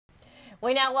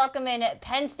We now welcome in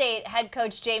Penn State head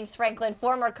coach James Franklin,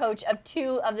 former coach of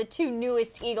the two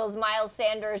newest Eagles, Miles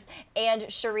Sanders and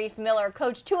Shareef Miller.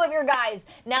 Coach, two of your guys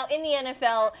now in the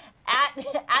NFL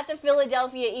at the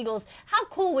Philadelphia Eagles. How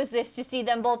cool was this to see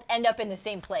them both end up in the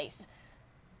same place?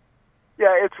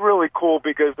 Yeah, it's really cool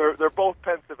because they're both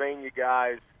Pennsylvania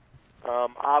guys.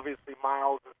 Obviously,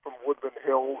 Miles is from Woodland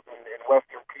Hills in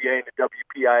Western PA in the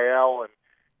WPIL,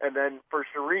 and then for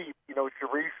Shareef,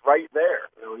 Shareef's right there.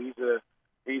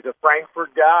 He's a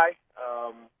Frankfurt guy.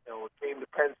 Came to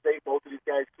Penn State. Both of these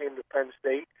guys came to Penn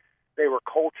State. They were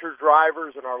culture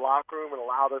drivers in our locker room and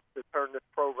allowed us to turn this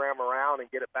program around and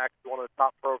get it back to one of the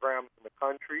top programs in the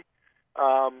country.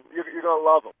 You're going to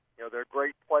love them. They're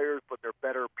great players, but they're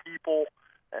better people,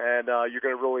 and you're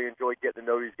going to really enjoy getting to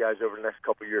know these guys over the next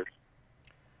couple of years.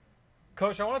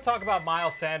 Coach, I want to talk about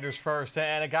Miles Sanders first,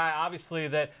 and a guy obviously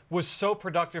that was so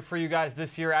productive for you guys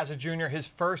this year as a junior, his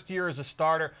first year as a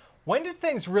starter. When did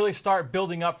things really start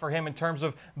building up for him in terms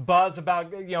of buzz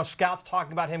about, scouts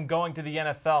talking about him going to the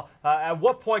NFL? At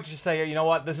what point did you say, you know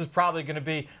what, this is probably going to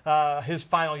be his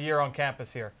final year on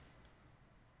campus here?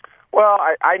 Well,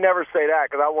 I never say that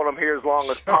because I want him here as long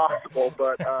as possible.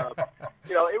 But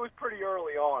it was pretty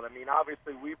early on. I mean,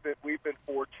 obviously we've been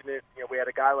fortunate. We had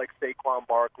a guy like Saquon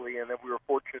Barkley, and then we were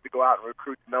fortunate to go out and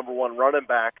recruit the #1 running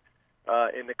back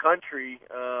in the country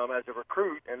as a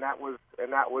recruit, and that was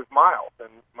Miles. And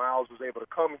Miles was able to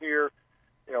come here.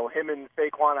 Him and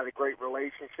Saquon had a great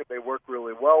relationship. They worked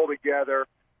really well together.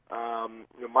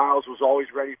 Miles was always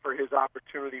ready for his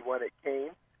opportunity when it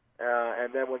came.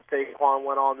 And then when Saquon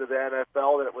went on to the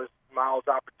NFL, then it was Miles'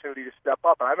 opportunity to step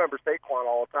up. And I remember Saquon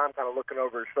all the time kind of looking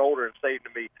over his shoulder and saying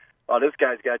to me, oh, this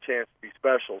guy's got a chance to be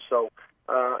special. So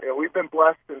we've been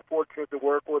blessed and fortunate to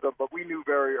work with him, but we knew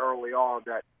very early on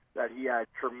that he had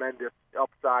tremendous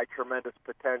upside, tremendous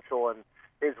potential, and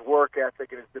his work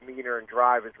ethic and his demeanor and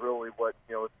drive is really what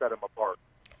set him apart.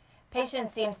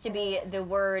 Patience seems to be the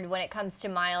word when it comes to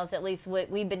Miles, at least what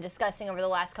we've been discussing over the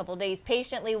last couple of days.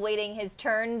 Patiently waiting his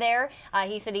turn there.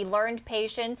 He said he learned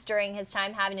patience during his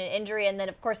time having an injury, and then,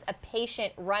 of course, a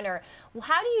patient runner.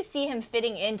 How do you see him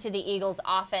fitting into the Eagles'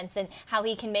 offense and how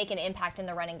he can make an impact in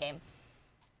the running game?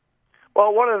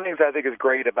 Well, one of the things I think is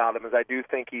great about him is I do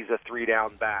think he's a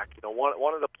three-down back.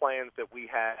 One of the plans that we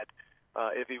had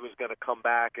if he was going to come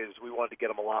back is we wanted to get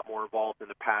him a lot more involved in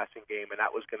the passing game, and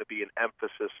that was going to be an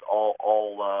emphasis all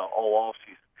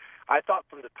offseason. I thought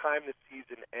from the time the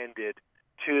season ended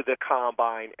to the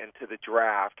combine and to the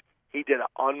draft, he did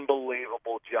an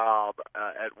unbelievable job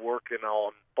at working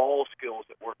on ball skills,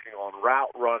 at working on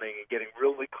route running, and getting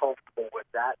really comfortable with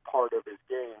that part of his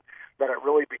game, that it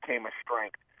really became a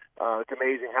strength. It's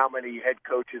amazing how many head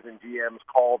coaches and GMs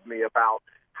called me about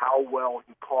how well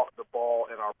he caught the ball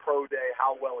in our pro day,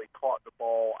 how well he caught the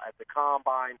ball at the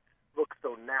combine, looks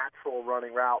so natural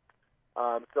running routes.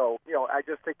 I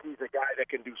just think he's a guy that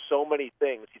can do so many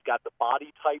things. He's got the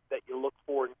body type that you look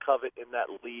for and covet in that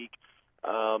league,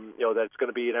 that's going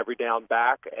to be an every down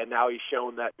back. And now he's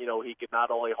shown that, he can not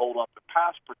only hold up the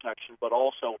pass protection, but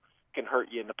also can hurt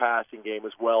you in the passing game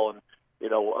as well. And,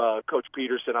 Coach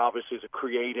Peterson obviously is a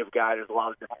creative guy. There's a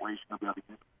lot of different ways to be able to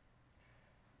do it.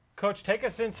 Coach, take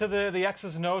us into the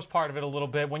X's and O's part of it a little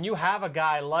bit. When you have a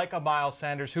guy like a Miles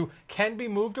Sanders who can be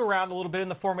moved around a little bit in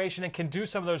the formation and can do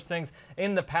some of those things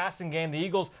in the passing game, the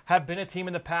Eagles have been a team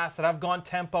in the past that have gone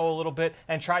tempo a little bit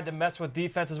and tried to mess with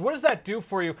defenses. What does that do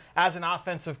for you as an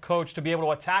offensive coach to be able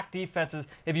to attack defenses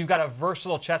if you've got a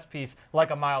versatile chess piece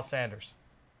like a Miles Sanders?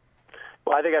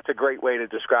 Well, I think that's a great way to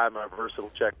describe a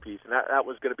versatile check piece, and that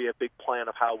was going to be a big plan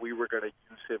of how we were going to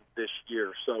use him this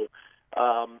year. So,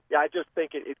 I just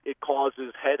think it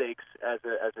causes headaches as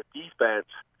a defense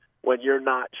when you're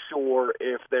not sure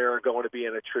if they're going to be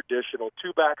in a traditional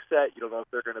two-back set. You don't know if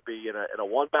they're going to be in a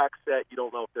one-back set. You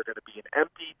don't know if they're going to be in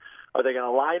empty. Are they going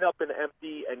to line up in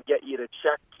empty and get you to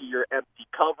check to your empty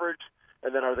coverage?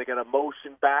 And then are they going to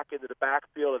motion back into the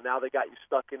backfield, and now they got you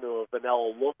stuck into a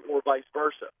vanilla look, or vice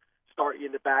versa? Start you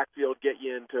in the backfield, get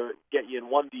you in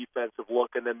one defensive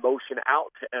look, and then motion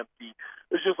out to empty.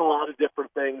 There's just a lot of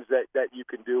different things that you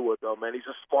can do with him, and he's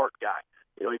a smart guy.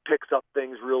 He picks up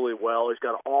things really well. He's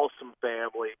got an awesome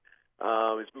family.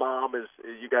 His mom is,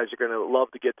 you guys are going to love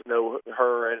to get to know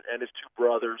her, and his two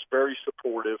brothers, very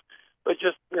supportive. But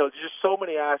just so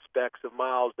many aspects of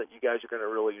Miles that you guys are going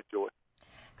to really enjoy.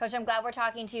 Coach, I'm glad we're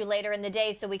talking to you later in the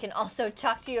day so we can also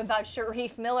talk to you about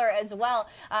Shareef Miller as well.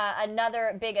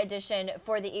 Another big addition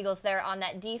for the Eagles there on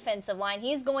that defensive line.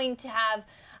 He's going to have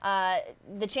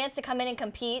the chance to come in and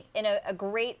compete in a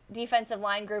great defensive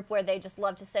line group where they just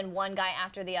love to send one guy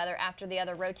after the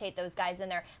other, rotate those guys in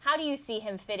there. How do you see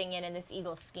him fitting in this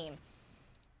Eagles scheme?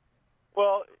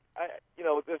 Well,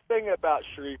 the thing about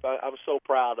Shareef, I'm so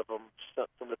proud of him.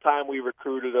 From the time we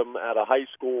recruited him out of high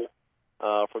school,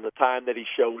 from the time that he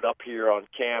showed up here on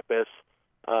campus,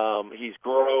 he's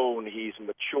grown, he's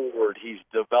matured, he's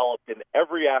developed in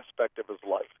every aspect of his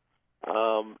life,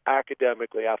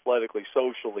 academically, athletically,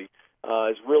 socially.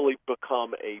 Has really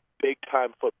become a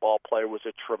big-time football player, was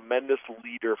a tremendous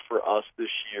leader for us this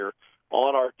year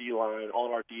on our D-line,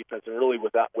 on our defense, and really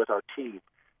with our team.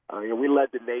 We led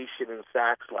the nation in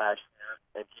sacks last year,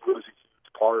 and he was a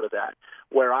huge part of that.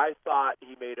 Where I thought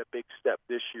he made a big step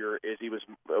this year is he was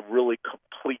a really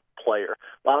complete player.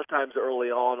 A lot of times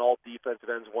early on, all defensive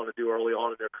ends want to do early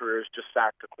on in their careers just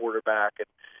sack the quarterback,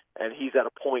 and he's at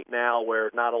a point now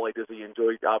where not only does he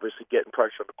enjoy obviously getting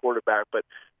pressure on the quarterback, but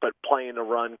playing the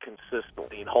run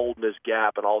consistently and holding his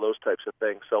gap and all those types of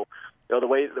things. So, the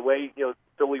way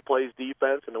Philly plays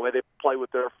defense and the way they play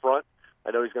with their front,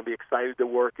 I know he's going to be excited to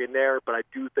work in there, but I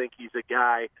do think he's a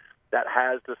guy that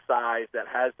has the size, that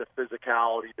has the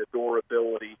physicality, the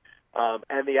durability,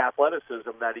 and the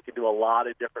athleticism that he can do a lot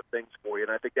of different things for you.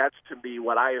 And I think that's, to me,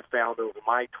 what I have found over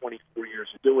my 24 years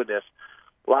of doing this.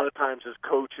 A lot of times as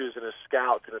coaches and as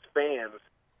scouts and as fans,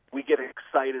 we get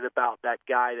excited about that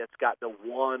guy that's got the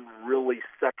one really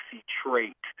sexy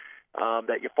trait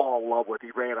that you fall in love with.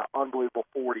 He ran an unbelievable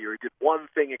 40, or he did one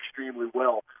thing extremely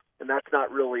well. And that's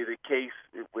not really the case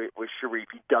with Shareef.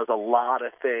 He does a lot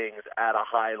of things at a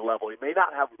high level. He may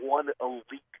not have one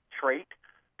elite trait,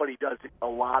 but he does a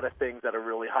lot of things at a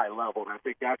really high level. And I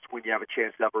think that's when you have a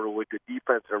chance to have a really good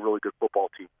defense and a really good football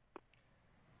team.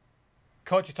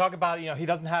 Coach, you talk about, he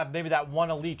doesn't have maybe that one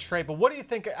elite trait, but what do you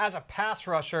think as a pass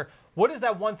rusher, what is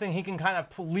that one thing he can kind of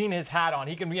lean his hat on?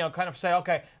 He can, kind of say,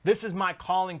 okay, this is my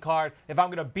calling card. If I'm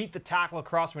going to beat the tackle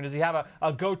across me, does he have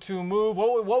a go-to move?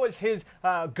 What was his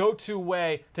go-to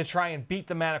way to try and beat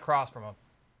the man across from him?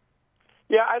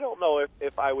 Yeah, I don't know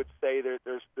if I would say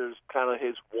there's kind of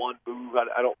his one move.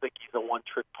 I don't think he's a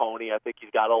one-trick pony. I think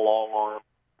he's got a long arm.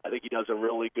 I think he does a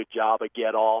really good job of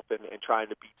get off and trying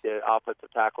to beat the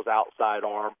offensive tackle's outside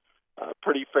arm.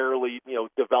 Pretty fairly,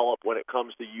 developed when it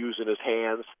comes to using his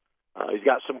hands. He's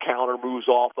got some counter moves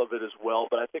off of it as well.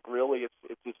 But I think really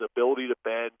it's his ability to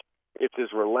bend. It's his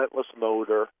relentless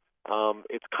motor.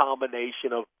 It's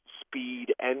combination of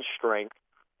speed and strength.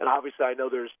 And obviously, I know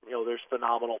there's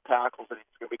phenomenal tackles that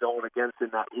he's going to be going against in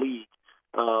that league.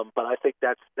 But I think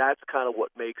that's kind of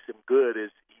what makes him good. Is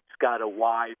he's got a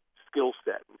wide skill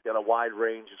set. He's got a wide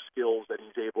range of skills that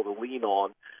he's able to lean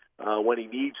on when he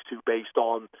needs to, based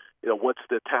on what's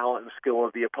the talent and skill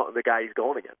of the guy he's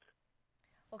going against.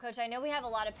 Well, Coach, I know we have a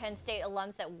lot of Penn State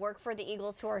alums that work for the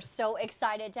Eagles who are so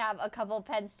excited to have a couple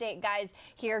Penn State guys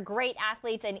here, great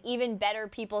athletes and even better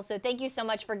people. So thank you so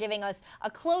much for giving us a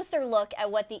closer look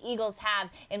at what the Eagles have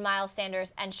in Miles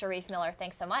Sanders and Shareef Miller.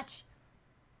 Thanks so much.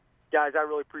 Guys, I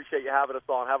really appreciate you having us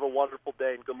on. Have a wonderful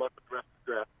day and good luck with the rest of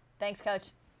the draft. Thanks,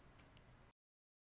 Coach.